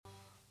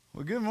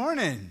Well, good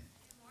morning.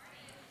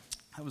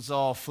 That was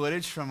all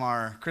footage from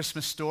our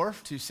Christmas store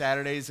 2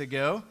 Saturdays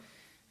ago.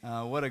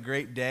 What a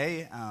great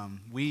day.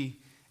 We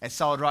at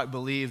Solid Rock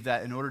believe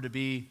that in order to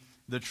be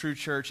the true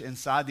church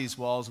inside these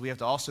walls, we have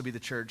to also be the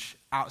church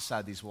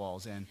outside these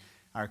walls. And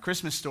our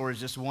Christmas store is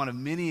just one of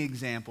many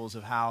examples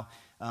of how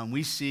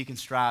we seek and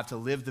strive to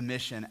live the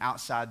mission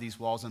outside these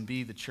walls and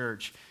be the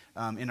church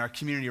in our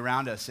community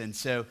around us. And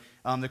so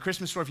the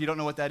Christmas store, if you don't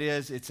know what that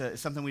is, it's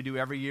something we do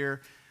every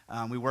year.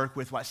 We work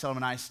with White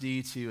Settlement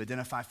ISD to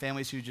identify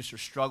families who just are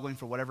struggling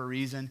for whatever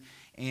reason,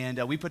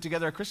 and we put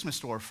together a Christmas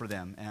store for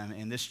them.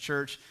 And this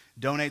church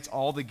donates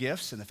all the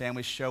gifts, and the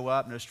families show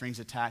up, no strings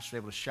attached.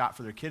 They're able to shop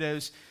for their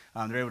kiddos.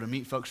 They're able to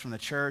meet folks from the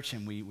church,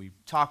 and we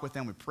talk with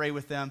them, we pray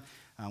with them.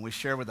 We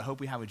share with the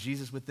hope we have with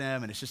Jesus with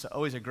them, and it's just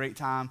always a great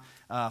time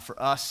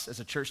for us as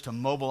a church to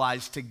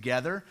mobilize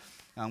together.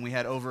 We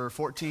had over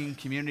 14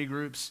 community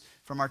groups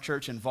from our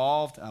church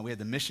involved. We had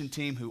the mission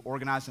team who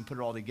organized and put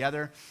it all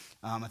together.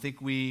 I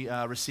think we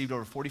received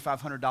over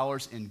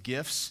 $4,500 in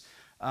gifts,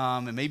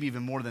 and maybe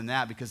even more than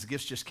that because the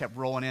gifts just kept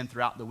rolling in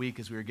throughout the week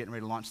as we were getting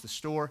ready to launch the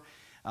store.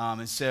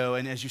 And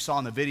as you saw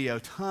in the video,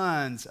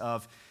 tons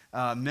of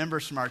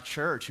members from our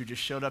church who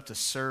just showed up to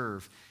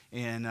serve.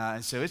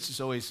 And so it's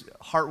just always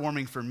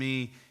heartwarming for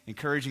me,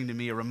 encouraging to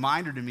me, a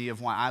reminder to me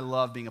of why I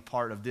love being a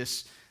part of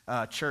this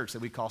church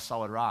that we call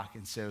Solid Rock.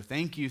 And so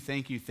thank you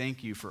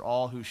for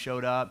all who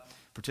showed up,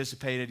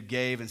 participated,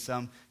 gave in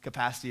some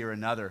capacity or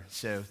another.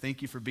 So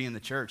thank you for being the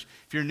church.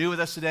 If you're new with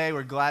us today,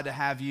 we're glad to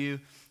have you.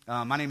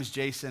 My name is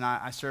Jason.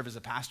 I serve as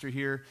a pastor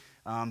here.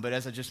 But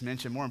as I just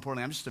mentioned, more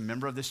importantly, I'm just a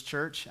member of this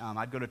church.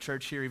 I'd go to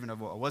church here even if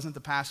I wasn't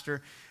the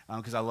pastor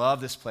because I love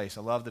this place.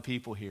 I love the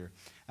people here.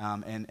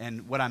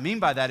 And what I mean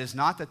by that is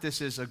not that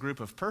this is a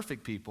group of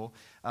perfect people,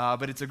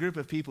 but it's a group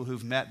of people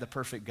who've met the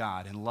perfect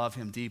God and love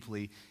him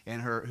deeply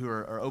and who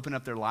are open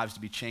up their lives to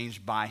be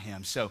changed by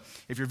him. So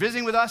if you're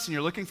visiting with us and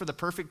you're looking for the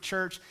perfect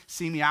church,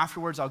 see me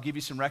afterwards. I'll give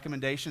you some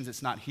recommendations.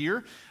 It's not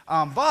here.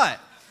 But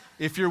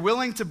if you're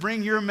willing to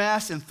bring your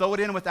mess and throw it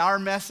in with our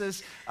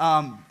messes,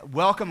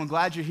 welcome. I'm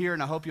glad you're here,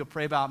 and I hope you'll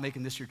pray about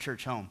making this your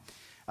church home.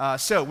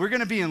 So we're going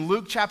to be in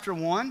Luke chapter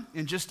 1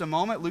 in just a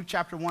moment. Luke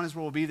chapter 1 is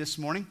where we'll be this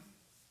morning.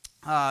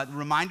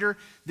 Reminder,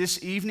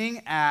 this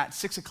evening at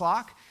 6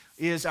 o'clock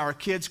is our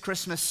kids'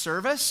 Christmas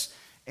service.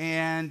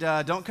 And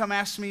don't come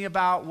ask me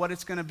about what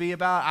it's going to be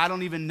about. I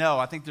don't even know.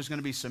 I think there's going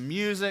to be some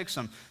music,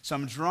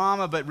 some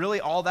drama, but really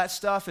all that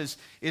stuff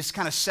is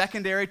kind of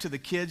secondary to the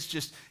kids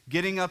just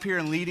getting up here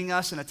and leading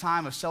us in a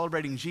time of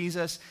celebrating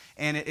Jesus.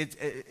 And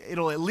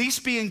it'll at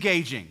least be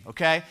engaging,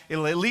 okay?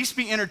 It'll at least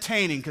be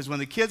entertaining because when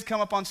the kids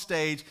come up on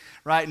stage,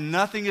 right,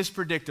 nothing is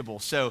predictable.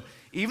 So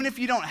even if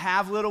you don't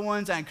have little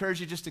ones, I encourage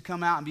you just to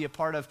come out and be a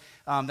part of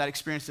that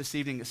experience this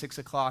evening at 6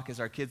 o'clock as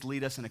our kids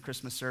lead us in a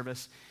Christmas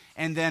service.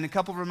 And then a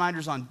couple of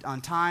reminders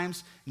on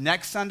times.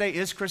 Next Sunday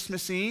is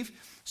Christmas Eve,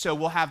 so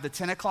we'll have the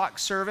 10 o'clock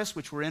service,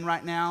 which we're in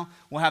right now.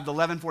 We'll have the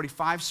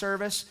 11:45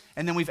 service,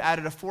 and then we've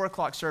added a 4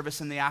 o'clock service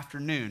in the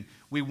afternoon.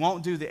 We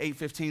won't do the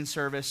 8:15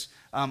 service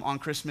on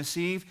Christmas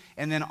Eve.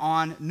 And then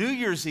on New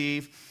Year's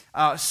Eve,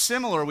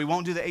 similar, we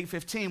won't do the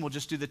 8:15, we'll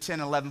just do the 10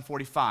 and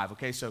 11:45.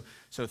 Okay, so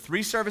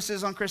 3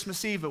 services on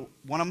Christmas Eve, but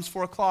one of them's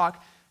 4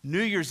 o'clock.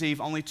 New Year's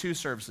Eve, only 2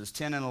 services,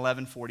 10 and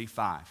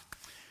 11:45.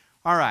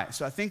 All right,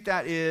 so I think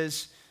that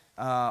is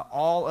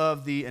all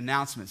of the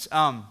announcements.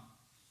 Let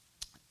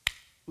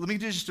me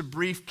do just a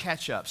brief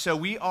catch-up. So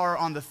we are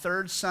on the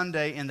 3rd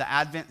Sunday in the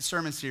Advent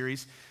sermon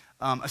series,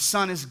 A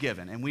Son is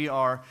Given, and we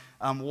are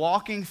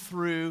walking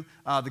through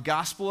the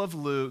Gospel of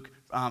Luke,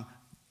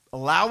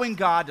 allowing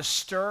God to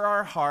stir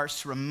our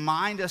hearts, to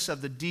remind us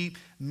of the deep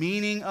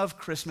meaning of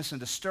Christmas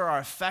and to stir our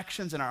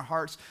affections and our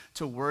hearts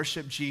to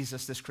worship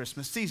Jesus this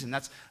Christmas season.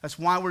 That's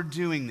why we're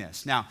doing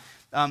this. Now,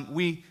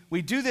 we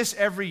do this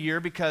every year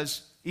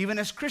because even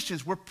as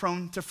Christians, we're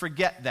prone to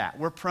forget that.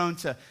 We're prone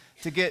to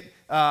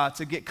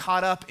get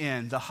caught up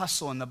in the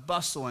hustle and the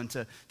bustle and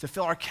to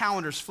fill our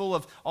calendars full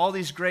of all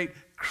these great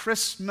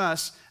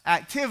Christmas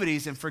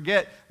activities and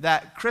forget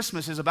that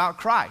Christmas is about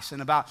Christ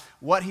and about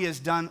what he has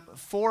done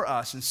for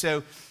us. And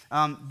so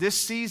this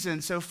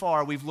season so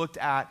far, we've looked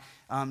at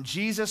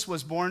Jesus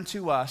was born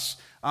to us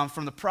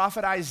from the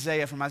prophet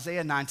Isaiah, from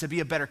Isaiah 9, to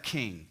be a better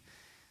king.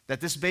 That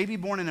this baby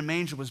born in a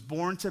manger was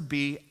born to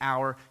be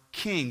our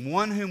king,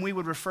 one whom we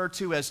would refer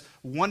to as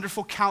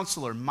Wonderful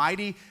Counselor,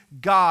 Mighty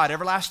God,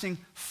 Everlasting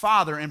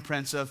Father, and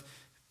Prince of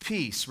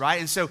Peace, right?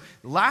 And so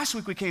last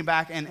week we came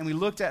back and we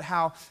looked at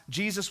how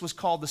Jesus was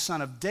called the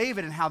Son of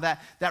David and how that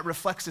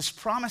reflects this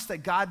promise that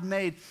God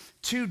made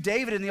to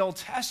David in the Old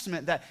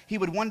Testament that he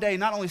would one day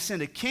not only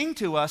send a king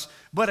to us,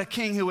 but a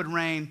king who would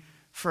reign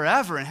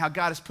forever, and how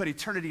God has put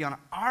eternity on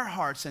our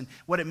hearts. And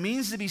what it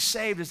means to be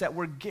saved is that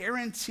we're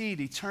guaranteed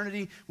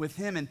eternity with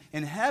him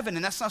in heaven.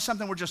 And that's not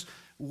something we're just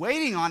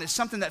waiting on. It's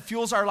something that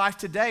fuels our life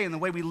today and the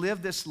way we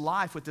live this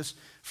life with this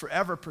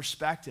forever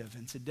perspective.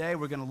 And today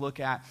we're going to look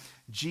at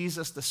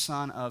Jesus, the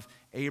son of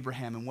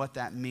Abraham, and what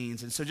that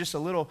means. And so just a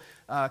little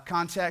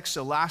context.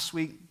 So last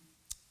week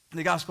In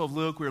the Gospel of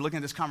Luke, we were looking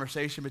at this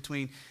conversation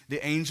between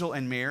the angel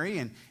and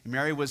Mary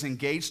Mary was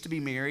engaged to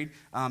be married.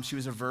 She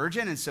was a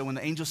virgin, and so when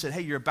the angel said,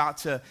 hey, you're about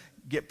to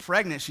get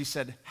pregnant, she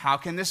said, how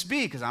can this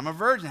be? Because I'm a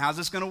virgin. How's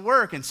this going to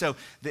work? And so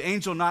the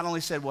angel not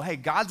only said, well, hey,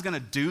 God's going to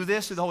do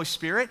this through the Holy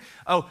Spirit.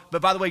 Oh,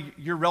 but by the way,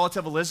 your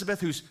relative Elizabeth,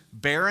 who's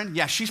barren,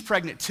 yeah, she's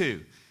pregnant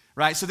too.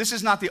 Right? So this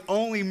is not the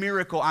only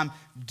miracle I'm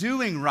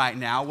doing right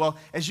now. Well,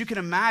 as you can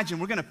imagine,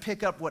 we're going to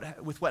pick up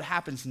with what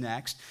happens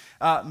next.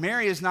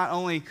 Mary is not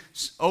only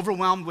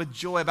overwhelmed with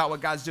joy about what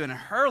God's doing in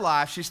her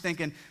life, she's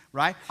thinking,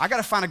 right, I got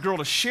to find a girl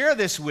to share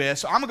this with,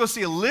 so I'm going to go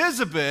see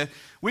Elizabeth.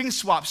 We can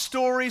swap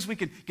stories. We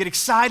can get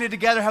excited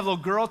together, have a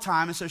little girl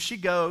time. And so she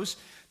goes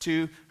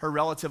to her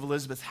relative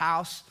Elizabeth's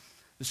house.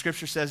 The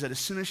scripture says that as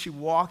soon as she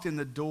walked in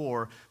the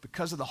door,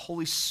 because of the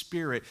Holy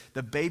Spirit,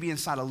 the baby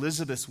inside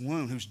Elizabeth's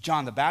womb, who's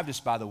John the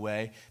Baptist, by the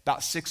way,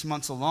 about 6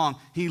 months along,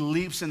 he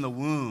leaps in the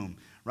womb,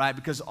 right?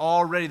 Because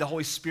already the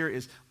Holy Spirit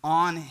is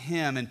on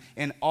him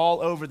and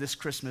all over this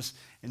Christmas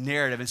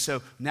narrative. And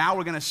so now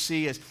we're going to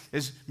see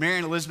as Mary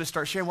and Elizabeth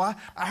start sharing, well,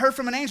 I heard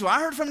from an angel.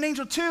 I heard from an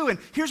angel too, and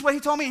here's what he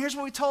told me, here's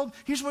what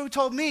he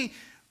told me.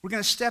 We're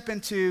going to step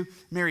into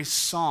Mary's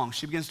song.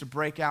 She begins to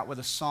break out with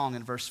a song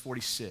in verse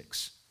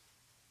 46.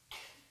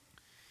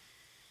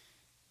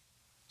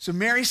 So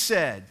Mary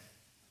said,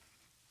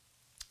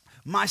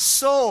 my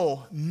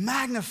soul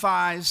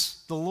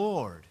magnifies the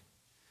Lord,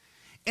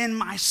 and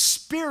my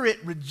spirit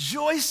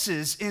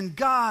rejoices in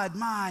God,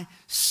 my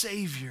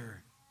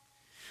Savior.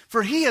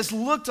 For he has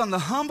looked on the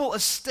humble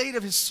estate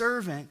of his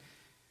servant.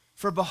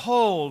 For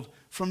behold,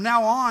 from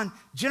now on,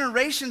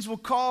 generations will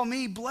call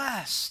me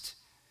blessed.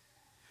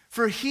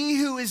 For he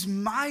who is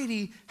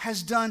mighty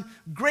has done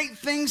great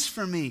things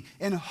for me,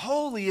 and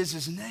holy is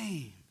his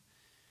name.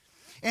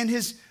 And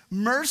his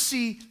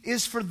mercy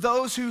is for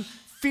those who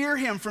fear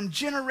him from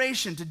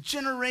generation to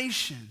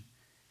generation.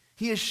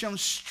 He has shown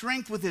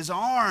strength with his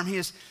arm. He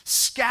has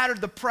scattered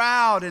the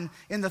proud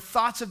in the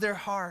thoughts of their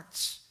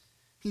hearts.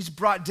 He's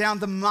brought down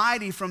the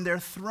mighty from their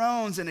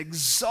thrones and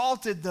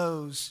exalted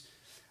those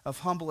of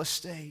humble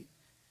estate.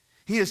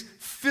 He has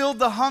filled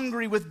the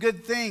hungry with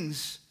good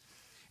things,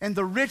 and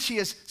the rich he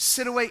has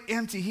sent away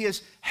empty. He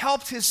has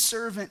helped his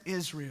servant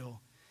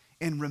Israel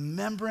in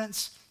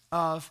remembrance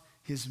of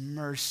his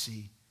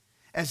mercy,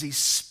 as he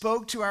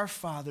spoke to our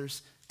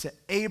fathers, to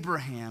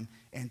Abraham,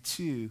 and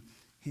to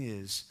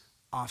his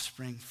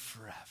offspring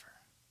forever.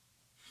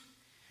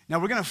 Now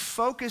we're going to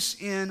focus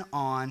in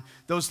on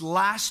those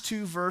last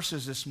two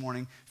verses this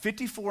morning,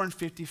 54 and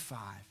 55,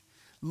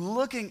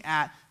 looking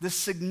at the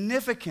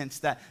significance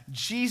that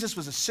Jesus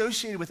was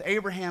associated with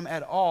Abraham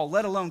at all,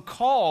 let alone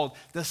called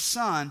the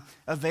son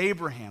of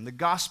Abraham. The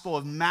Gospel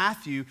of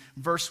Matthew,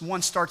 verse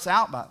 1, starts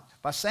out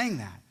by saying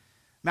that.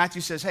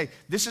 Matthew says, hey,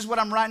 this is what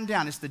I'm writing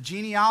down. It's the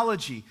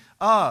genealogy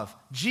of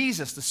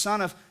Jesus, the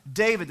son of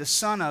David, the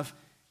son of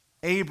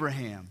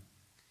Abraham.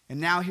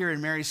 And now here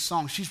in Mary's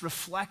song, she's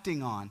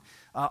reflecting on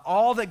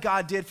all that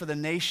God did for the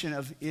nation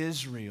of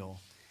Israel.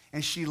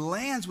 And she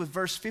lands with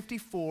verse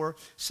 54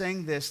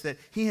 saying this, that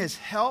he has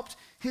helped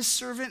his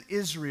servant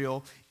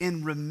Israel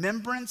in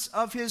remembrance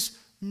of his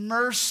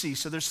mercy.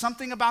 So there's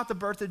something about the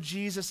birth of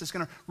Jesus that's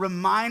going to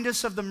remind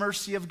us of the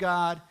mercy of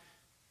God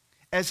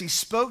as he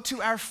spoke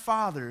to our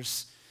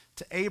fathers,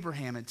 to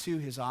Abraham and to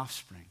his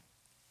offspring.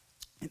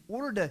 In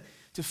order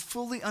to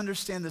fully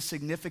understand the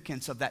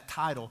significance of that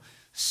title,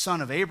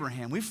 Son of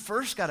Abraham, we've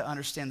first got to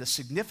understand the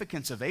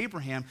significance of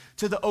Abraham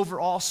to the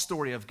overall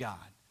story of God.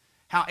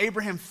 How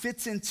Abraham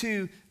fits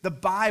into the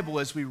Bible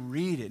as we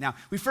read it. Now,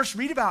 we first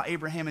read about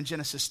Abraham in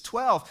Genesis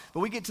 12, but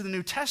we get to the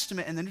New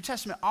Testament, and the New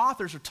Testament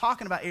authors are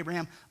talking about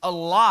Abraham a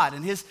lot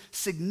and his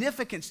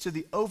significance to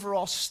the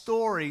overall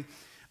story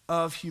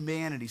of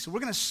humanity. So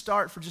we're going to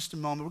start for just a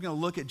moment. We're going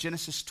to look at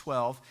Genesis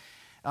 12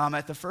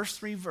 at the first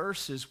three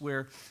verses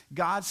where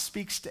God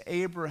speaks to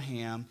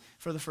Abraham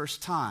for the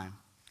first time.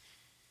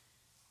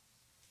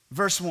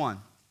 Verse 1.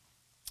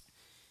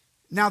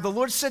 Now the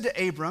Lord said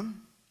to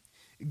Abram,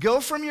 go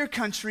from your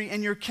country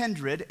and your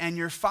kindred and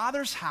your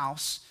father's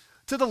house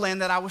to the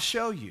land that I will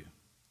show you.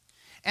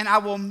 And I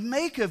will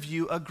make of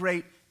you a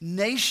great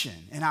nation,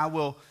 and I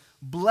will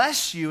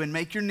bless you and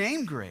make your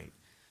name great,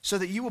 so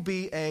that you will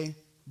be a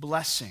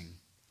blessing.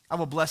 I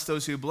will bless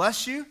those who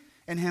bless you,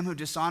 and him who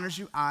dishonors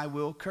you I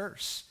will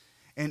curse.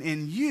 And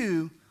in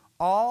you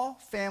all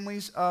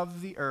families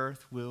of the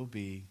earth will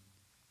be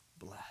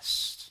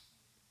blessed.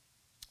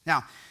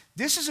 Now,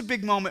 this is a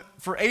big moment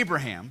for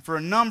Abraham for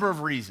a number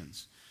of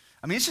reasons.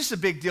 I mean, it's just a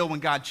big deal when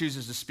God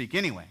chooses to speak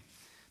anyway.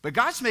 But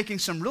God's making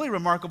some really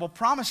remarkable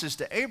promises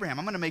to Abraham.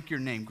 I'm going to make your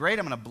name great.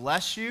 I'm going to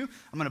bless you.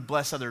 I'm going to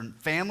bless other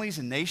families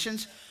and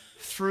nations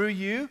through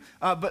you.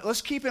 But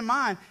let's keep in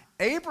mind,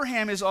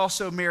 Abraham is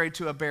also married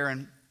to a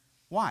barren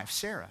wife,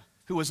 Sarah,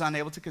 who was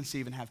unable to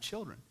conceive and have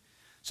children.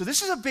 So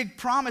this is a big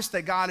promise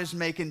that God is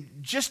making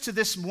just to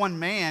this one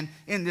man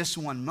in this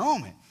one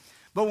moment.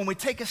 But when we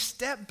take a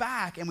step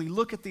back and we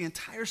look at the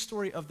entire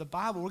story of the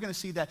Bible, we're going to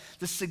see that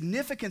the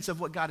significance of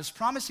what God is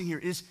promising here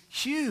is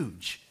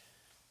huge.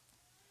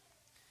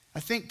 I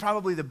think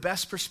probably the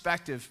best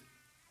perspective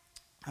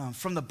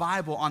from the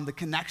Bible on the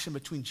connection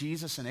between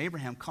Jesus and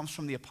Abraham comes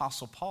from the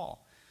Apostle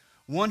Paul,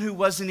 one who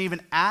wasn't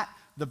even at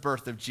the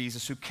birth of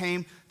Jesus, who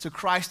came to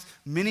Christ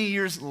many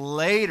years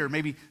later,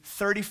 maybe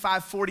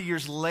 35, 40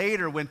 years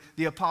later when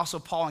the Apostle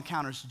Paul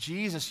encounters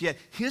Jesus. Yet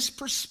his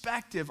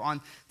perspective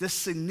on the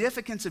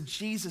significance of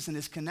Jesus and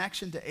his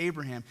connection to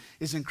Abraham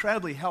is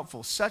incredibly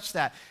helpful, such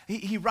that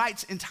he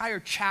writes entire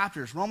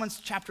chapters. Romans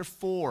chapter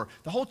 4,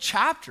 the whole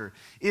chapter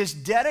is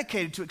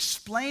dedicated to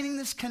explaining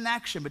this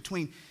connection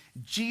between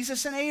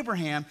Jesus and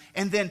Abraham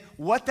and then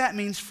what that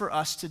means for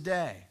us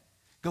today.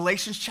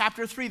 Galatians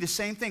chapter 3, the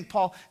same thing.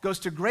 Paul goes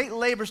to great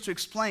labors to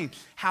explain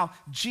how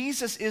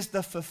Jesus is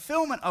the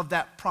fulfillment of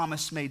that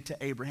promise made to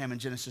Abraham in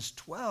Genesis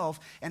 12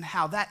 and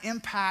how that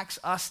impacts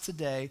us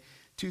today,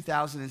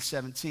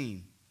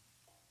 2017.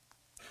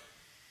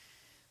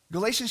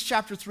 Galatians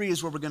chapter 3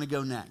 is where we're going to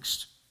go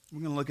next.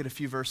 We're going to look at a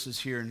few verses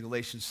here in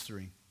Galatians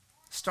 3,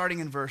 starting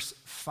in verse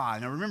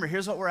 5. Now remember,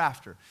 here's what we're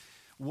after.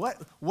 What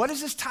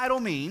does this title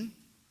mean,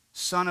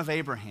 Son of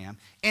Abraham,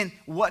 and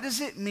what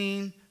does it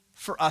mean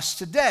for us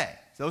today?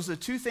 Those are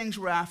the two things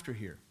we're after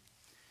here.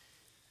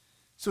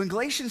 So in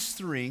Galatians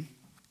 3,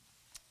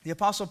 the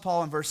Apostle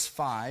Paul in verse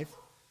 5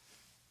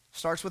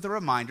 starts with a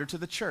reminder to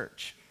the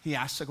church. He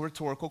asks a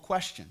rhetorical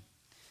question.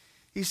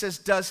 He says,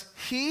 does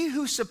he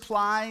who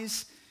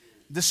supplies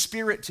the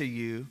Spirit to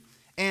you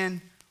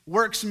and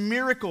works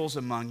miracles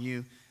among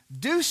you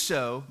do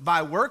so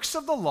by works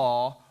of the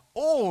law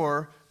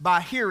or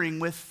by hearing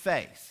with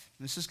faith?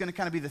 And this is going to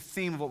kind of be the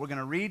theme of what we're going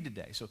to read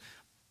today. So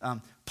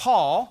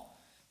Paul,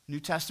 New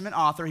Testament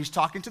author, he's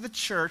talking to the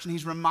church and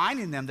he's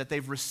reminding them that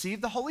they've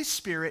received the Holy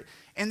Spirit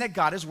and that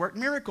God has worked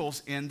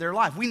miracles in their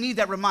life. We need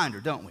that reminder,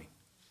 don't we?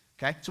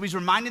 Okay? So he's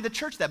reminding the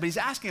church that, but he's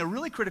asking a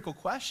really critical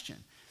question.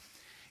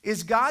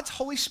 Is God's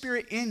Holy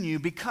Spirit in you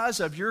because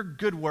of your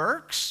good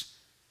works,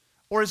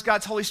 or is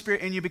God's Holy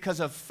Spirit in you because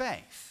of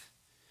faith?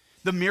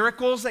 The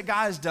miracles that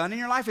God has done in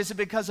your life, is it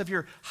because of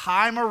your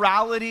high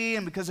morality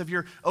and because of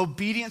your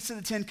obedience to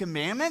the Ten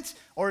Commandments,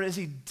 or has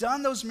he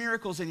done those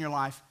miracles in your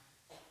life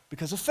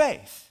because of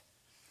faith?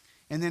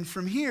 And then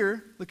from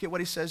here, look at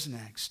what he says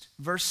next.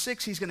 Verse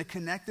 6, he's going to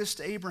connect this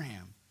to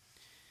Abraham.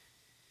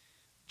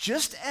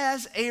 Just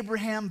as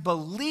Abraham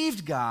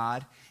believed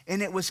God,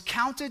 and it was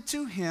counted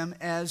to him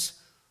as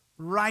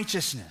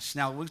righteousness.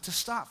 Now, we'll just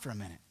stop for a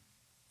minute.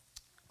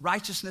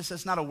 Righteousness,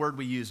 that's not a word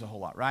we use a whole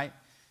lot, right?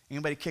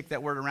 Anybody kick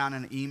that word around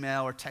in an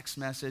email or text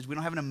message? We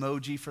don't have an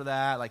emoji for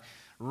that. Like,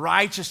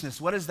 righteousness,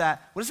 what does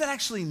that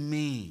actually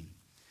mean?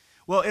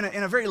 Well, in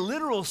a very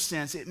literal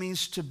sense, it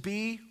means to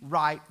be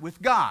right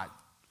with God.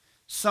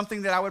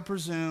 Something that I would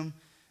presume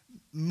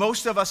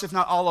most of us, if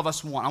not all of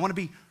us, want. I want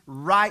to be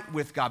right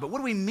with God. But what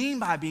do we mean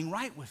by being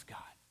right with God?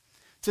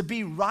 To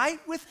be right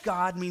with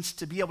God means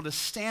to be able to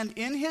stand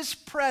in his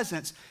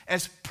presence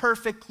as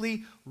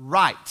perfectly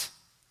right,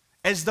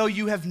 as though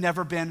you have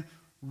never been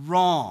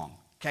wrong.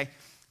 Okay,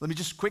 let me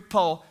just quick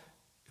poll.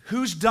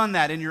 Who's done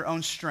that in your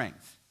own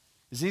strength?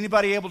 Is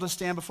anybody able to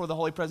stand before the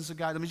holy presence of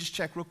God? Let me just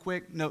check real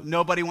quick. No,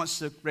 nobody wants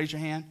to raise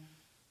your hand?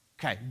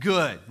 Okay,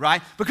 good,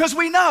 right? Because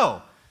we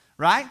know,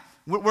 right?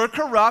 We're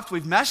corrupt.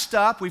 We've messed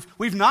up.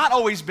 We've not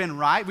always been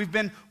right. We've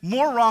been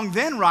more wrong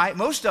than right,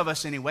 most of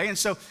us anyway. And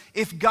so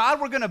if God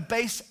were going to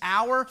base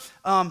our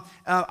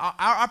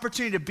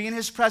opportunity to be in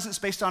his presence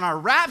based on our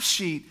rap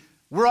sheet,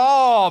 we're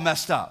all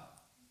messed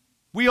up.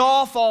 We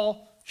all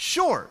fall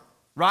short,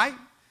 right?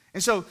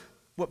 And so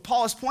what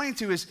Paul is pointing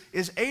to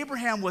is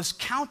Abraham was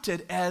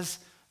counted as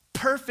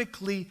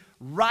perfectly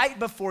right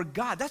before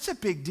God. That's a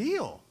big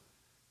deal.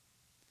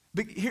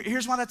 But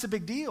here's why that's a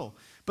big deal.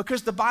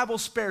 Because the Bible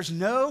spares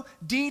no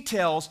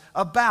details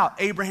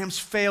about Abraham's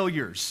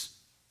failures.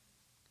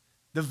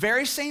 The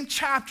very same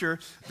chapter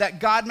that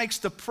God makes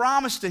the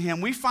promise to him,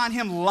 we find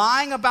him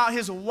lying about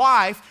his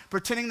wife,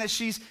 pretending that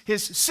she's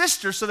his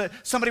sister so that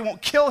somebody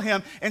won't kill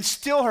him and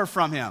steal her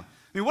from him.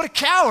 I mean, what a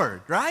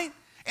coward, right?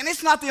 And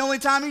it's not the only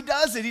time he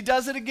does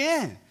it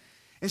again.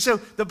 And so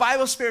the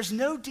Bible spares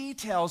no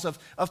details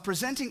of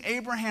presenting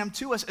Abraham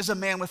to us as a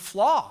man with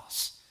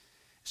flaws.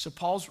 So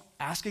Paul's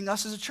asking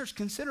us as a church,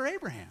 consider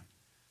Abraham,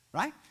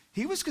 right?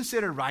 He was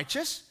considered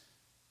righteous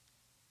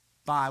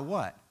by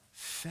what?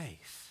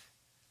 Faith.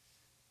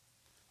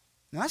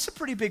 Now that's a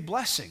pretty big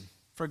blessing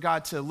for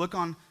God to look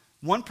on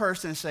one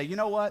person and say, you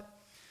know what?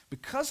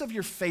 Because of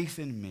your faith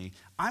in me,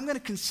 I'm going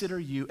to consider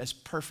you as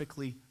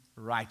perfectly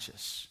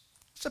righteous.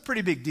 It's a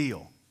pretty big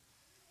deal.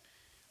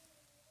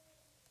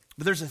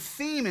 But there's a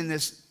theme in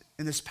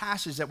this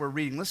passage that we're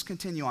reading. Let's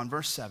continue on,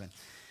 verse 7.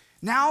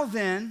 Know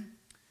then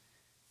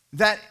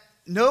that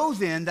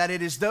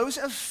it is those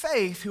of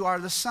faith who are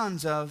the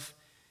sons of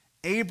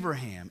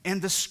Abraham.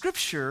 And the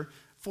scripture,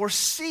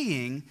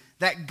 foreseeing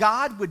that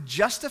God would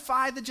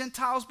justify the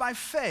Gentiles by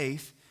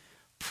faith,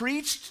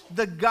 preached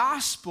the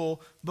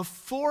gospel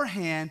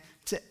beforehand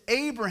to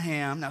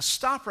Abraham. Now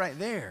stop right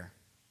there.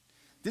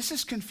 This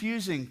is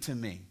confusing to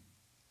me.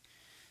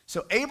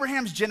 So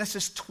Abraham's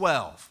Genesis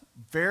 12,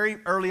 very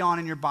early on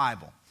in your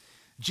Bible.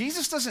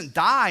 Jesus doesn't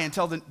die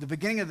until the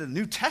beginning of the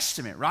New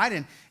Testament,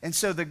 right? And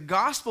so the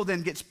gospel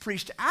then gets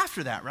preached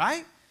after that,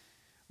 right?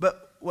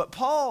 But what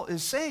Paul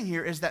is saying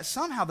here is that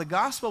somehow the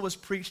gospel was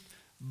preached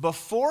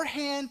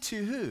beforehand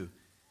to who?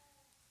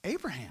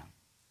 Abraham.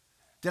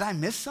 Did I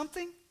miss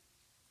something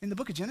in the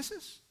book of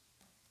Genesis?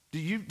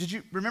 Did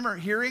you remember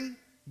hearing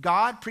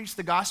God preach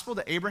the gospel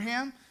to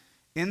Abraham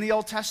in the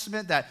Old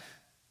Testament that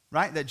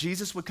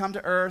Jesus would come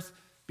to earth,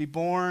 be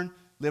born,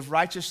 live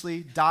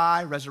righteously,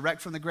 die, resurrect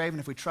from the grave, and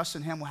if we trust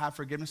in him, we'll have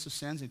forgiveness of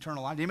sins,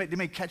 eternal life. Did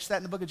you catch that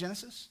in the book of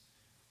Genesis?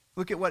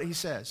 Look at what he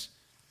says.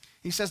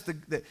 He says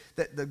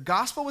that the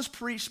gospel was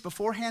preached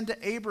beforehand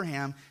to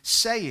Abraham,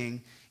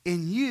 saying,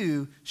 in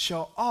you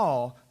shall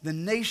all the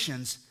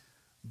nations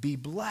be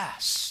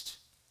blessed.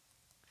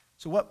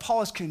 So what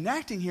Paul is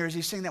connecting here is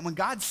he's saying that when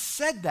God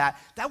said that,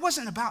 that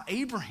wasn't about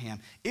Abraham.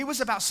 It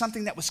was about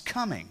something that was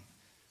coming.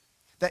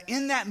 That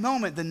in that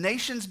moment, the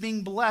nations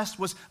being blessed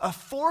was a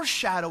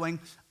foreshadowing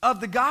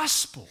of the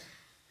gospel.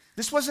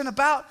 This wasn't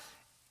about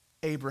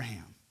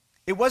Abraham.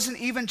 It wasn't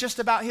even just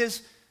about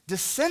his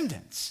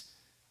descendants.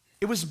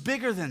 It was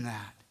bigger than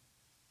that.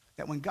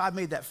 That when God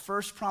made that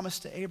first promise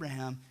to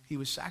Abraham, he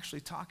was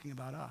actually talking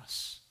about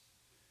us.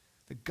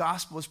 The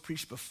gospel was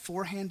preached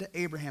beforehand to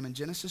Abraham in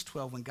Genesis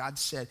 12 when God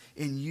said,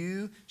 in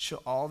you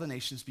shall all the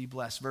nations be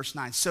blessed. Verse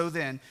 9, so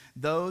then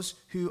those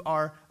who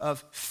are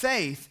of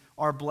faith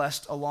are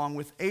blessed along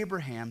with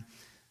Abraham,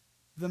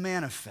 the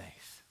man of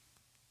faith.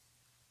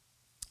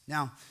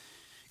 Now,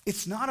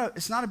 it's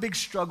not a big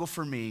struggle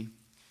for me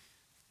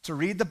to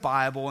read the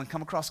Bible and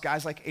come across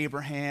guys like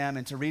Abraham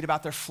and to read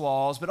about their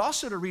flaws, but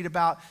also to read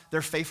about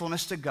their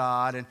faithfulness to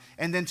God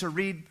and then to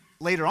read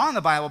later on in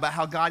the Bible about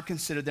how God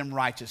considered them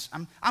righteous.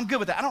 I'm good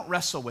with that. I don't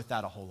wrestle with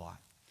that a whole lot.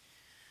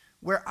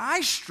 Where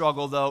I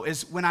struggle, though,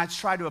 is when I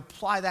try to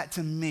apply that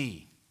to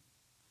me.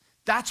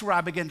 That's where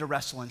I begin to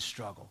wrestle and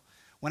struggle.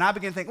 When I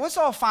begin to think, well, it's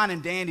all fine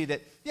and dandy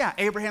that, yeah,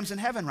 Abraham's in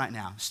heaven right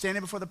now,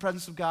 standing before the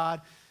presence of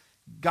God.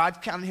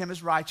 God counted him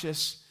as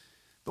righteous.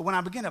 But when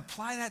I begin to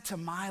apply that to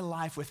my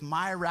life with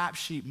my rap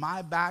sheet,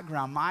 my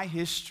background, my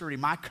history,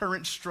 my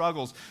current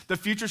struggles, the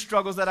future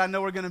struggles that I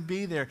know are going to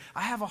be there,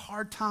 I have a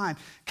hard time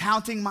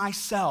counting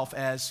myself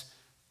as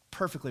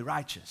perfectly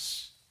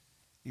righteous.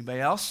 Anybody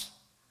else?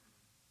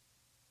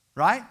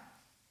 Right?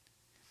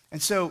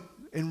 And so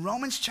in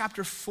Romans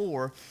chapter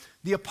 4,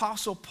 the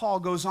Apostle Paul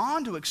goes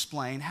on to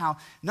explain how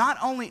not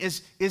only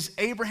is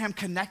Abraham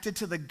connected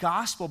to the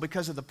gospel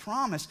because of the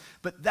promise,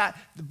 but that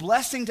the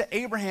blessing to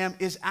Abraham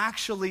is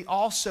actually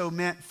also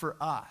meant for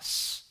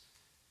us.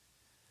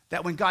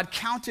 That when God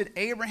counted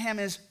Abraham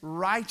as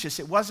righteous,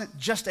 it wasn't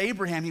just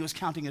Abraham he was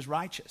counting as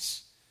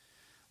righteous.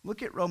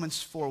 Look at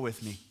Romans 4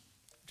 with me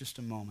just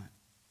a moment.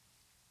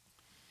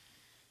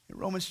 In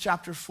Romans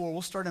chapter 4,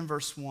 we'll start in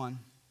verse 1.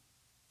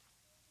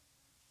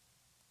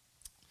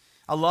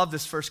 I love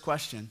this first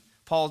question.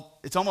 Paul,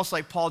 it's almost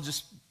like Paul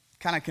just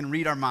kind of can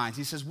read our minds.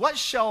 He says, what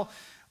shall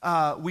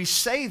we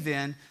say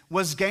then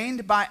was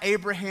gained by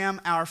Abraham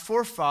our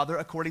forefather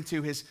according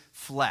to his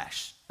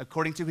flesh,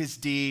 according to his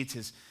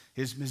deeds,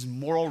 his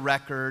moral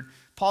record?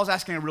 Paul's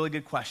asking a really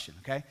good question,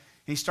 okay? And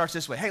he starts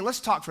this way. Hey, let's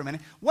talk for a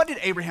minute. What did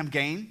Abraham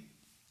gain?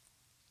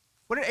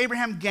 What did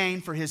Abraham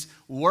gain for his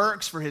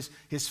works, for his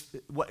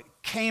what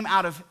came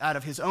out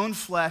of his own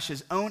flesh,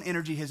 his own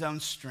energy, his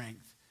own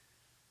strength?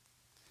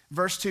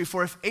 Verse 2,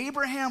 for if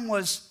Abraham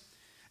was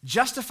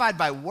justified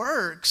by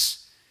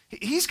works,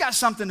 he's got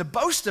something to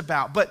boast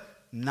about, but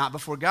not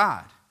before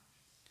God.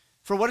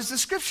 For what does the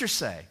scripture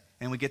say?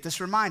 And we get this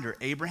reminder,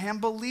 Abraham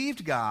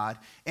believed God,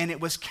 and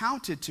it was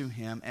counted to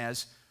him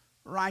as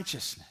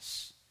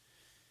righteousness.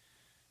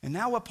 And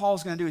now what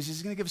Paul's going to do is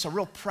he's going to give us a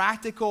real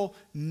practical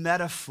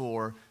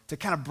metaphor to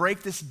kind of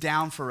break this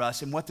down for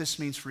us and what this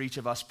means for each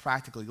of us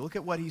practically. Look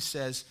at what he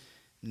says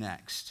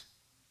next.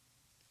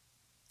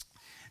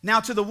 Now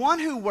to the one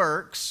who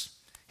works,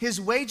 his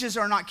wages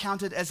are not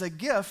counted as a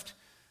gift,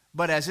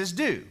 but as his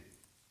due.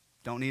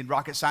 Don't need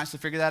rocket science to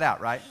figure that out,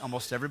 right?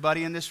 Almost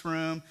everybody in this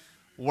room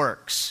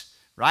works,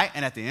 right?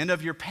 And at the end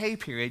of your pay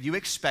period, you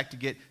expect to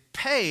get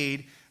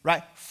paid,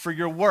 right, for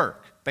your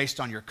work based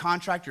on your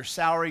contract, your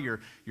salary, your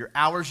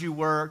hours you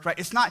worked, right?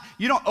 It's not,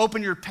 you don't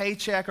open your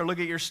paycheck or look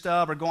at your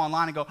stub or go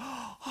online and go,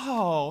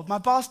 oh, my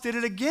boss did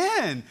it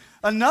again.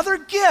 Another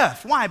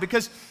gift. Why?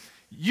 Because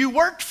you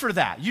worked for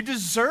that. You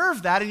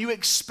deserve that and you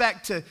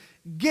expect to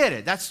get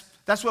it. That's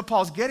what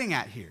Paul's getting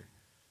at here.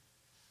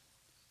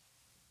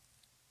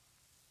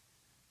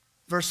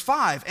 Verse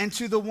 5, and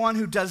to the one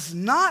who does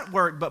not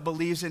work but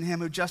believes in him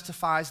who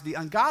justifies the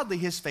ungodly,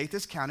 his faith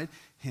is counted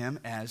him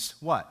as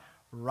what?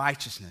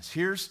 Righteousness.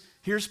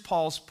 Here's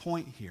Paul's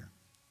point here.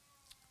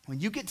 When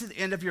you get to the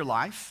end of your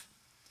life,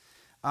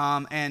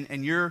 and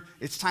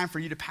it's time for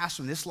you to pass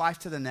from this life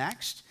to the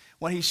next,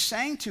 what he's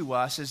saying to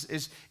us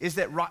is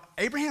that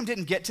Abraham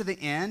didn't get to the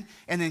end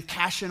and then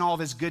cash in all of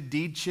his good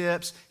deed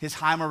chips, his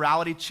high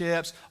morality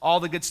chips, all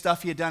the good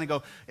stuff he had done and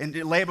go and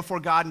lay it before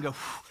God and go,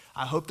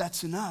 I hope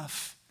that's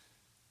enough.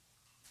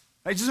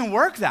 It doesn't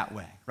work that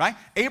way, right?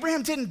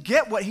 Abraham didn't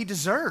get what he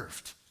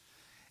deserved.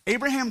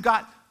 Abraham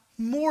got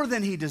more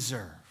than he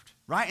deserved,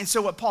 right? And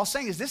so what Paul's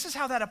saying is this is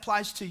how that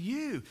applies to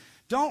you.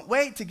 Don't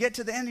wait to get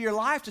to the end of your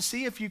life to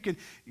see if you can,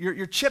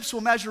 your chips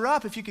will measure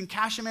up, if you can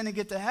cash them in and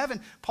get to heaven.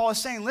 Paul is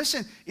saying,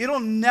 listen, it'll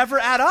never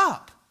add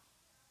up.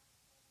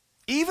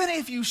 Even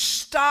if you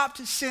stopped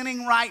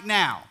sinning right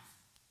now,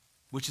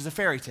 which is a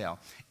fairy tale,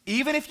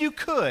 even if you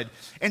could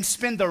and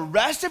spend the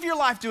rest of your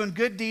life doing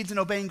good deeds and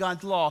obeying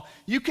God's law,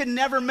 you can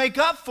never make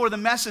up for the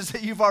messes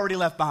that you've already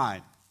left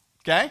behind.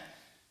 Okay?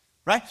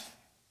 Right?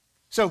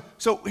 So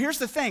here's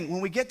the thing.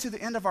 When we get to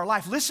the end of our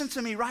life, listen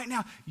to me right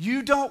now.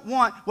 You don't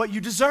want what you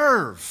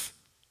deserve.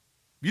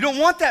 You don't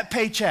want that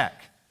paycheck.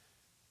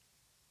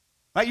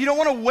 Right? You don't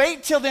want to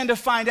wait till then to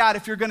find out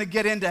if you're going to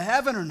get into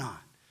heaven or not.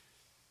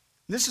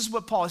 This is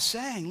what Paul is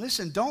saying.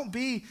 Listen, don't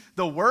be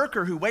the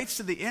worker who waits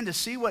to the end to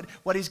see what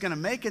he's going to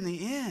make in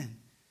the end.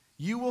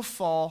 You will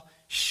fall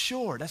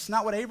short. That's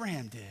not what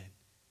Abraham did.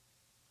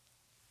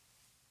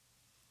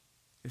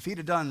 If he'd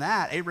have done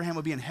that, Abraham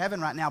would be in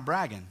heaven right now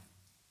bragging.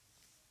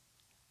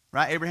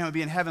 Right? Abraham would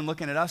be in heaven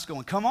looking at us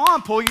going, come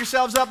on, pull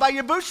yourselves up by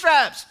your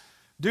bootstraps.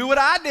 Do what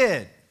I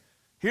did.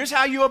 Here's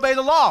how you obey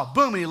the law.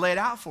 Boom, and he laid it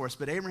out for us.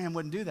 But Abraham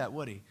wouldn't do that,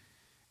 would he?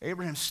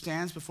 Abraham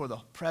stands before the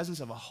presence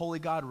of a holy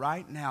God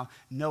right now,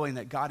 knowing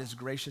that God is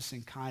gracious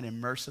and kind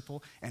and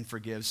merciful and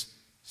forgives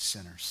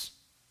sinners.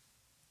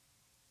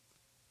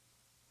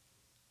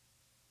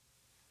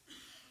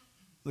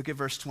 Look at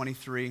verse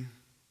 23.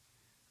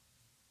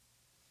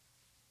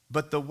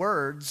 But the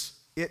words,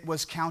 it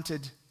was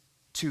counted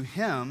to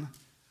him,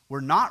 were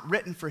not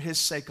written for his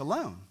sake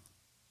alone.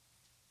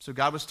 So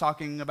God was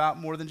talking about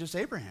more than just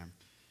Abraham.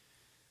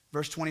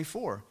 Verse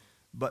 24,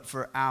 but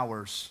for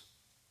ours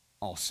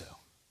also.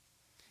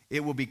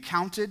 It will be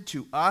counted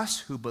to us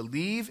who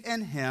believe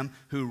in him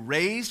who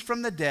raised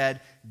from the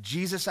dead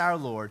Jesus our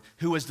Lord,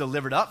 who was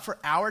delivered up for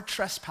our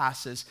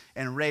trespasses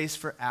and raised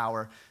for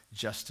our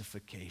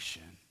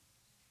justification.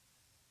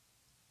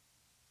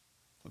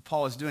 What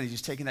Paul is doing is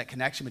he's taking that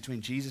connection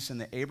between Jesus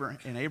and Abraham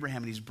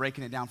and he's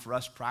breaking it down for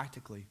us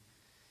practically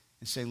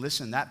and saying,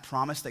 listen, that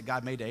promise that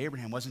God made to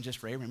Abraham wasn't just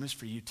for Abraham, it was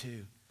for you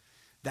too.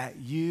 That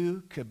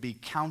you could be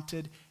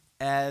counted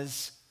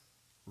as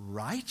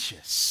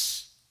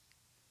righteous.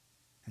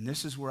 And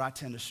this is where I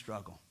tend to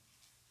struggle.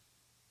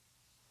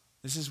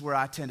 This is where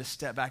I tend to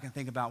step back and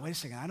think about, wait a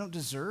second, I don't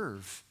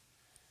deserve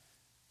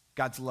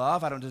God's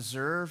love. I don't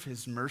deserve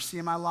his mercy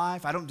in my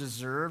life. I don't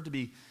deserve to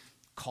be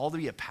called to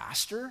be a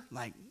pastor.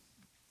 Like,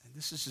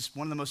 this is just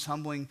one of the most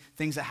humbling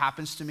things that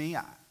happens to me.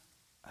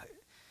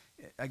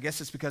 I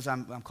guess it's because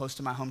I'm close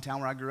to my hometown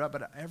where I grew up,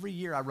 but every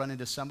year I run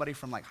into somebody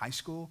from like high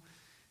school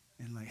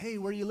and like, hey,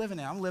 where are you living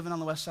at? I'm living on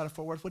the west side of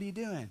Fort Worth. What are you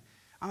doing?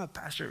 I'm a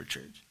pastor of a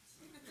church.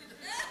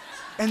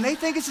 And they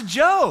think it's a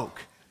joke.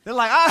 They're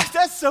like,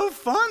 that's so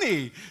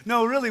funny.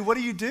 No, really, what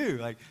do you do?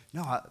 Like,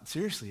 no,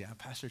 seriously, I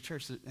pastor a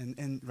church.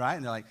 And right?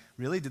 And they're like,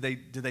 really?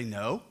 Did they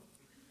know?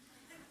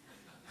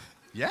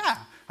 Yeah,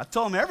 I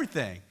told them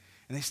everything.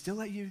 And they still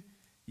let you,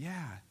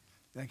 yeah.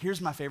 Like,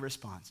 here's my favorite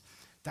response.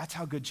 That's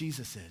how good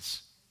Jesus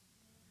is.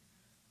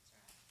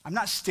 I'm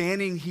not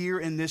standing here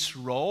in this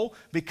role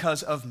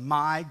because of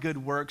my good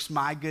works,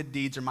 my good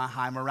deeds, or my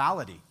high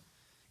morality.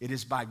 It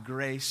is by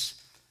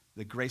grace,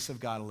 the grace of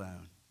God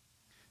alone.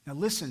 Now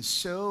listen,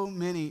 so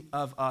many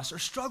of us are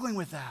struggling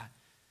with that.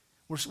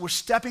 We're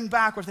stepping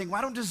back. We're thinking, well,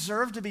 I don't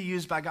deserve to be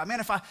used by God.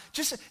 Man, if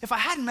I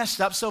hadn't messed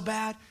up so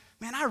bad,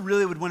 man, I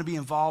really would want to be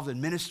involved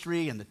in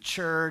ministry and the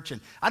church, and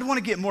I'd want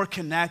to get more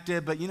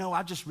connected, but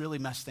I just really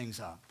messed things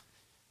up.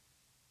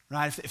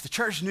 Right? If the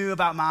church knew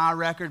about my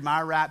record,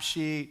 my rap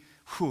sheet,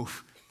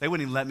 they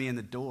wouldn't even let me in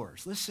the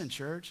doors. Listen,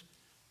 church,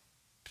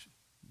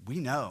 we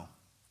know.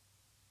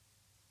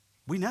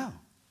 We know,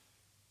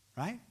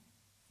 right?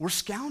 We're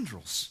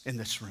scoundrels in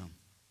this room.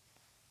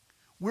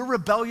 We're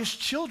rebellious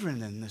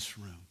children in this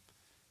room.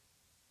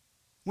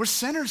 We're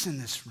sinners in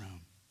this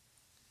room.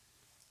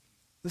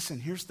 Listen,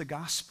 here's the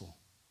gospel.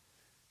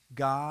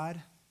 God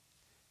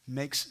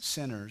makes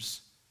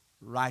sinners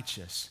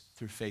righteous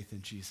through faith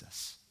in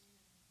Jesus.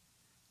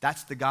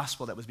 That's the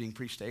gospel that was being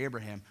preached to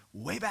Abraham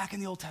way back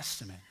in the Old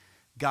Testament.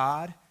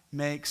 God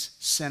makes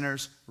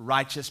sinners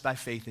righteous by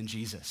faith in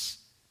Jesus.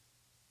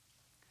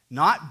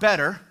 Not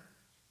better,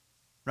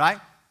 right?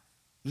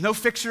 No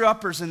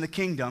fixer-uppers in the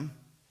kingdom.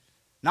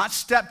 Not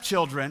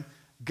stepchildren.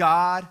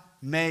 God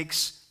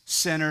makes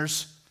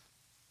sinners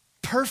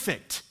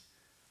perfect.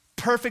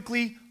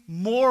 Perfectly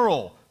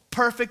moral.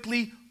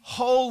 Perfectly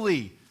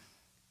holy.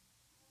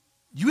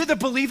 You either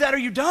believe that or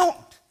you don't.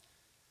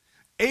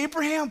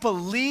 Abraham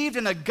believed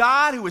in a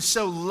God who was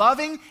so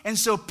loving and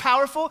so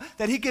powerful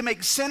that he could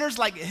make sinners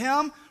like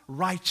him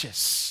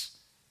righteous.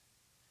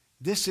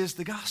 This is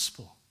the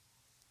gospel.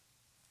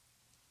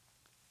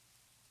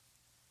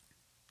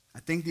 I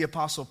think the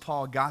Apostle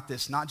Paul got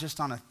this not just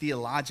on a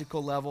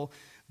theological level,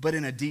 but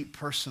in a deep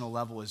personal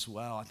level as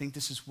well. I think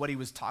this is what he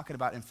was talking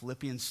about in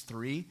Philippians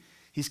 3.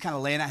 He's kind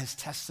of laying out his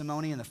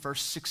testimony in the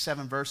first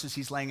 6-7 verses.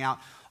 He's laying out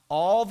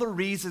all the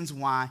reasons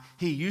why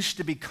he used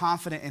to be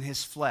confident in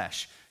his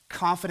flesh,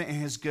 confident in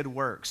his good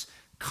works,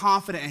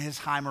 confident in his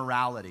high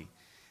morality.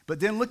 But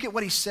then look at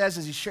what he says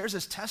as he shares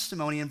his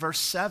testimony in verse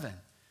 7.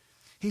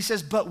 He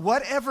says, but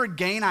whatever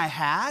gain I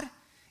had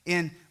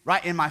in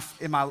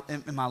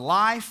my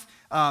life,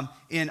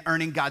 in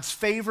earning God's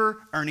favor,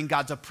 earning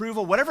God's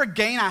approval, whatever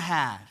gain I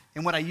had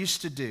in what I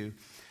used to do,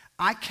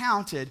 I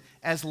counted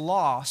as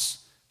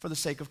loss for the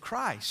sake of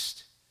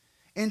Christ.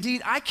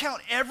 Indeed, I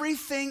count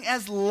everything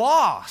as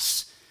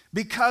loss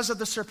because of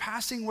the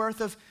surpassing worth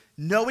of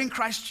knowing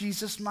Christ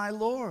Jesus my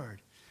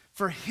Lord.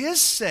 For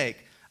his sake,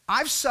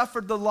 I've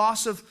suffered the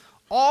loss of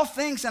all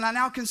things, and I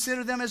now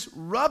consider them as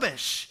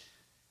rubbish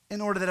in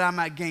order that I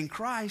might gain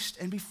Christ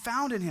and be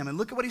found in him. And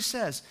look at what he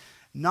says.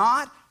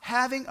 Not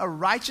having a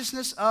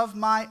righteousness of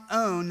my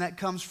own that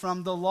comes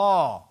from the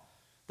law,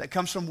 that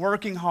comes from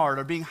working hard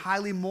or being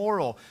highly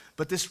moral,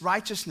 but this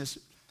righteousness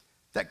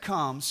that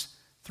comes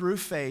through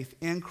faith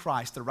in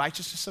Christ, the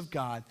righteousness of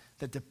God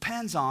that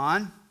depends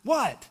on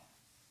what?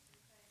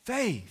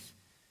 Faith.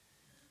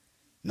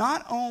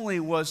 Not only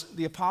was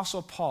the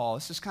Apostle Paul,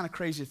 this is kind of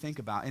crazy to think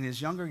about, in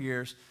his younger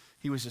years,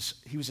 he was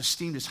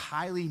esteemed as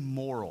highly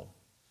moral,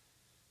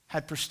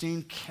 had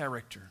pristine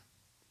character,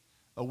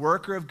 a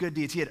worker of good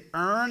deeds. He had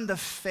earned the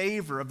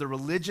favor of the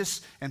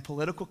religious and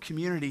political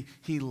community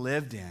he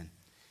lived in.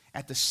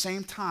 At the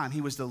same time,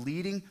 he was the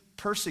leading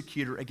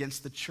persecutor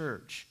against the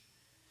church.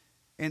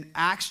 In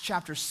Acts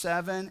chapter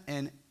 7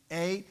 and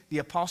 8, the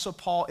Apostle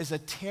Paul is a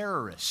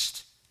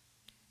terrorist.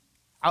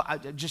 I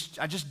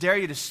just dare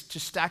you to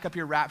stack up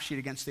your rap sheet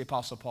against the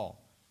Apostle Paul,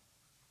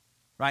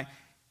 right?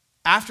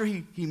 After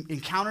he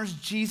encounters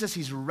Jesus,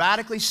 he's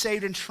radically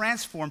saved and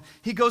transformed.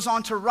 He goes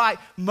on to write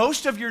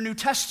most of your New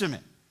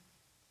Testament.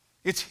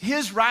 It's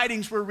his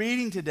writings we're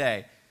reading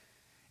today.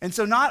 And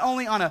so not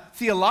only on a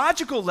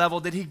theological level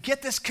did he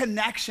get this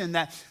connection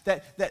that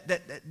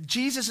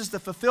Jesus is the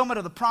fulfillment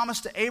of the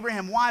promise to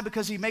Abraham. Why?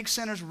 Because he makes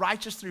sinners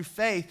righteous through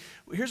faith.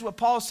 Here's what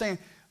Paul is saying.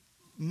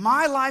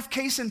 My life,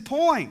 case in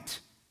point.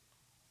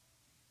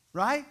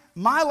 Right?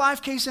 My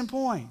life, case in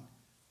point.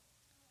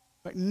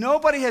 Right?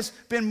 Nobody has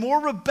been more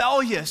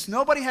rebellious.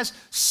 Nobody has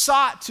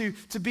sought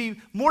to be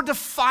more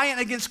defiant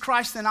against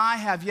Christ than I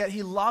have, yet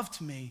he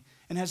loved me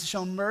and has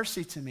shown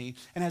mercy to me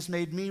and has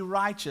made me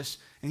righteous.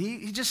 And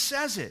he just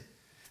says it.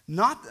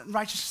 Not the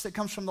righteousness that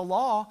comes from the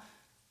law,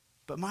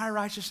 but my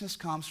righteousness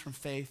comes from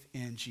faith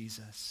in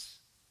Jesus.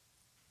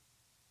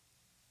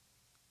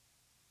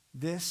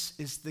 This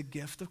is the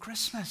gift of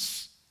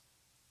Christmas.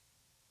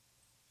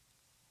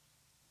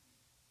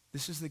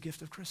 This is the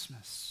gift of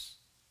Christmas.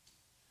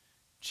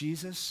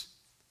 Jesus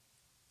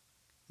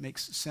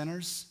makes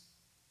sinners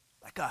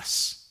like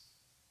us.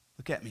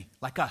 Look at me,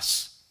 like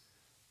us.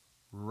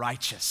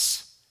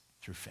 Righteous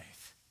through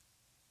faith.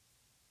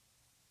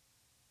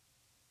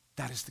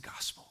 That is the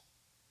gospel.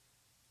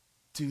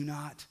 Do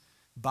not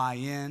buy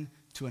in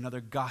to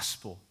another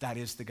gospel. That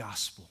is the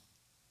gospel.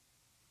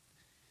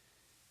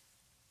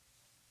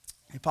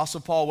 The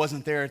Apostle Paul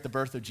wasn't there at the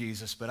birth of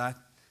Jesus, but I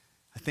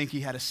think he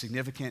had a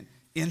significant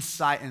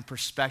insight and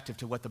perspective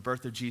to what the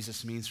birth of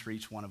Jesus means for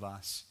each one of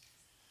us.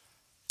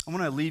 I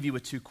want to leave you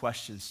with two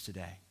questions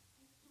today.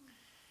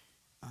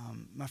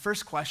 My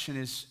first question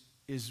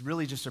is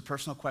really just a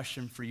personal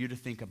question for you to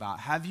think about.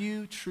 Have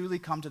you truly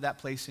come to that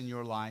place in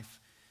your life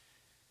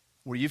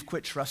where you've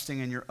quit trusting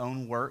in your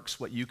own works,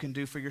 what you can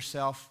do for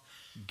yourself,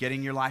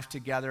 getting your life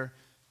together,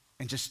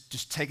 and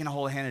just taking a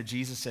hold of the hand of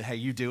Jesus and said, hey,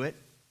 you do it?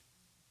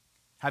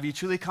 Have you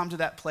truly come to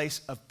that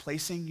place of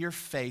placing your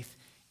faith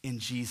in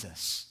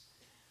Jesus?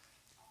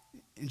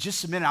 In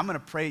just a minute, I'm going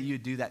to pray that you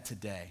do that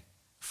today.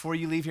 Before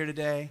you leave here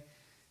today,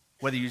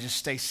 whether you just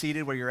stay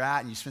seated where you're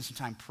at and you spend some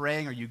time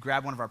praying, or you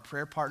grab one of our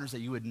prayer partners,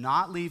 that you would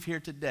not leave here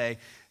today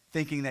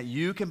thinking that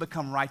you can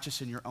become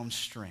righteous in your own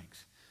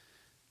strength.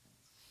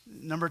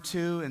 Number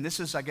two, and this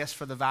is, I guess,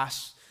 for the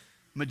vast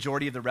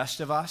majority of the rest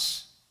of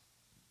us,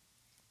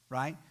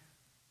 right?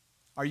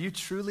 Are you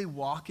truly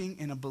walking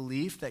in a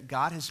belief that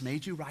God has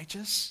made you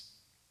righteous?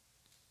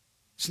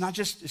 It's not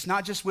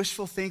just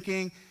wishful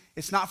thinking.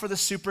 It's not for the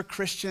super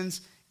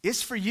Christians.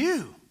 It's for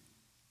you.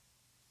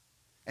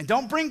 And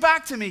don't bring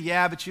back to me,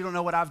 yeah, but you don't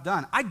know what I've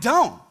done. I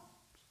don't.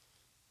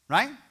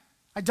 Right?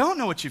 I don't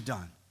know what you've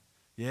done.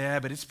 Yeah,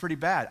 but it's pretty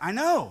bad. I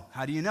know.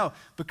 How do you know?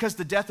 Because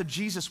the death of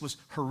Jesus was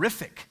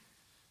horrific.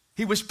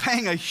 He was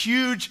paying a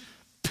huge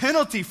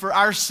penalty for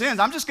our sins.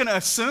 I'm just going to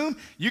assume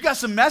you got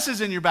some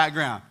messes in your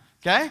background,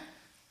 okay?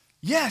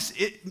 Yes,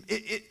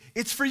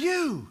 it's for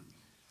you.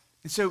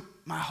 And so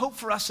my hope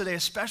for us today,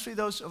 especially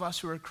those of us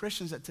who are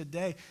Christians, that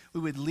today we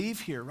would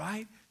leave here,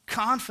 right,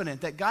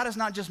 confident that God has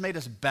not just made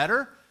us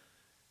better,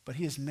 but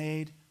he has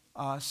made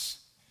us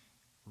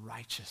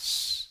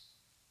righteous.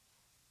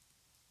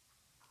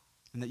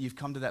 And that you've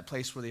come to that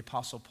place where the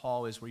Apostle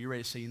Paul is, where you're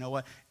ready to say, you know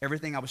what,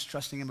 everything I was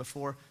trusting in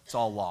before, it's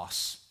all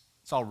loss.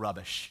 It's all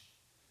rubbish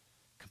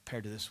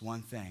compared to this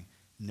one thing,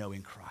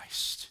 knowing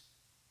Christ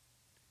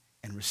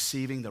and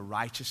receiving the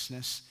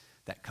righteousness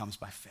that comes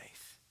by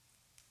faith.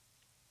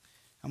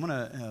 I'm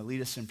going to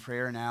lead us in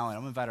prayer now, and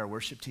I'm going to invite our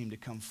worship team to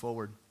come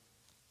forward.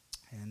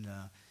 And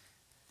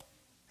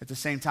at the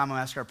same time, I'll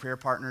ask our prayer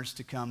partners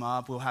to come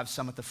up. We'll have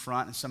some at the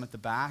front and some at the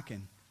back.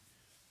 And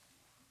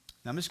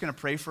I'm just going to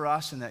pray for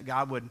us and that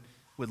God would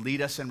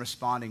lead us in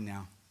responding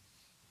now.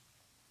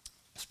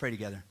 Let's pray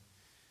together.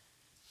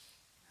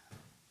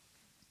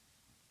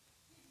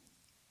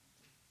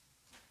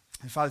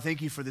 And Father,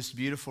 thank you for this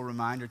beautiful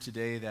reminder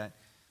today that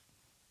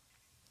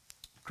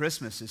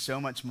Christmas is so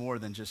much more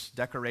than just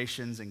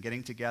decorations and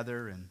getting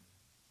together and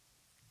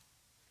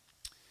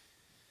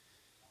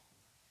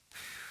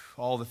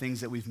all the things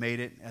that we've made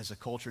it as a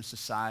culture and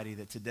society,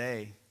 that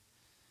today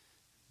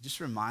just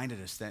reminded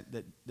us that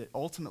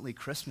ultimately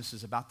Christmas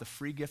is about the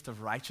free gift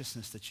of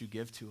righteousness that you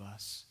give to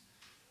us.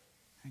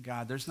 And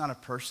God, there's not a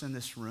person in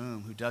this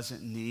room who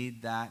doesn't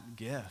need that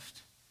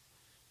gift.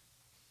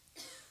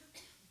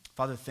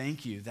 Father,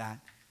 thank you that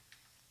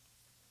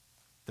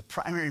the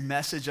primary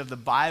message of the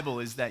Bible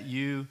is that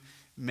you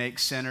make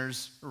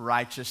sinners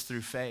righteous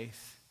through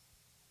faith.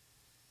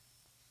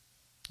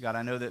 God,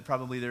 I know that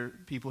probably there are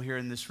people here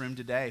in this room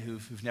today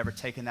who've never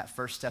taken that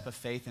first step of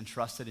faith and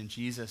trusted in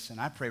Jesus. And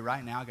I pray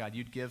right now, God,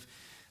 you'd give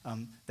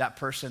that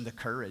person the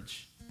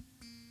courage.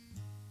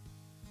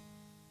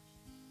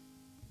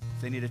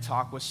 If they need to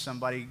talk with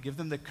somebody, give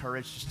them the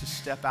courage just to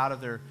step out of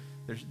their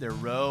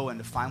row and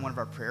to find one of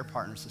our prayer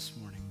partners this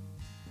morning.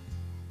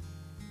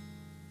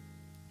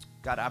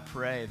 God, I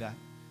pray that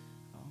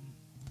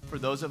for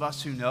those of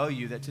us who know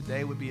you, that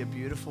today would be a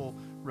beautiful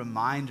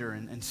reminder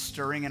and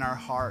stirring in our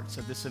hearts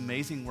of this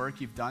amazing work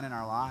you've done in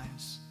our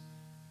lives.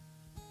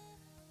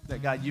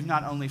 That, God, you've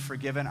not only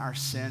forgiven our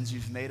sins,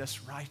 you've made us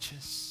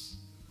righteous.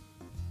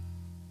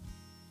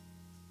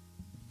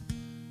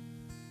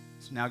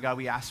 So now, God,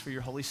 we ask for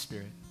your Holy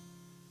Spirit.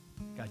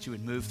 God, you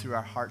would move through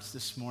our hearts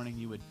this morning.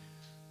 You would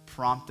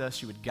prompt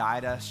us. You would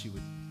guide us. You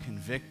would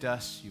convict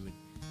us. You would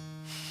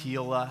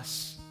heal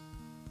us.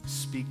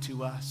 Speak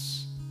to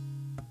us.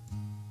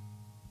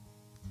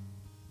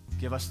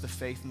 Give us the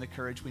faith and the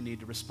courage we need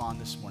to respond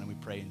this morning. We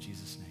pray in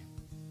Jesus' name.